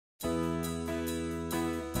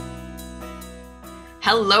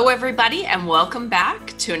Hello, everybody, and welcome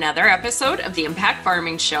back to another episode of the Impact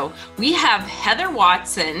Farming Show. We have Heather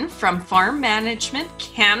Watson from Farm Management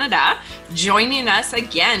Canada joining us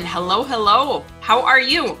again. Hello, hello. How are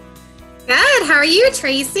you? Good. How are you,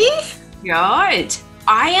 Tracy? Good.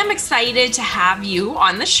 I am excited to have you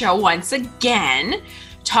on the show once again,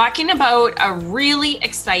 talking about a really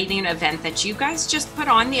exciting event that you guys just put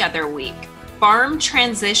on the other week, Farm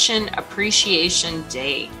Transition Appreciation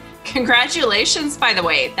Day. Congratulations, by the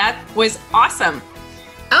way. That was awesome.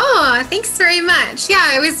 Oh, thanks very much.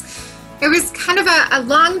 Yeah, it was kind of a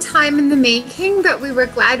long time in the making, but we were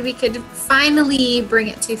glad we could finally bring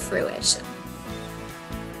it to fruition.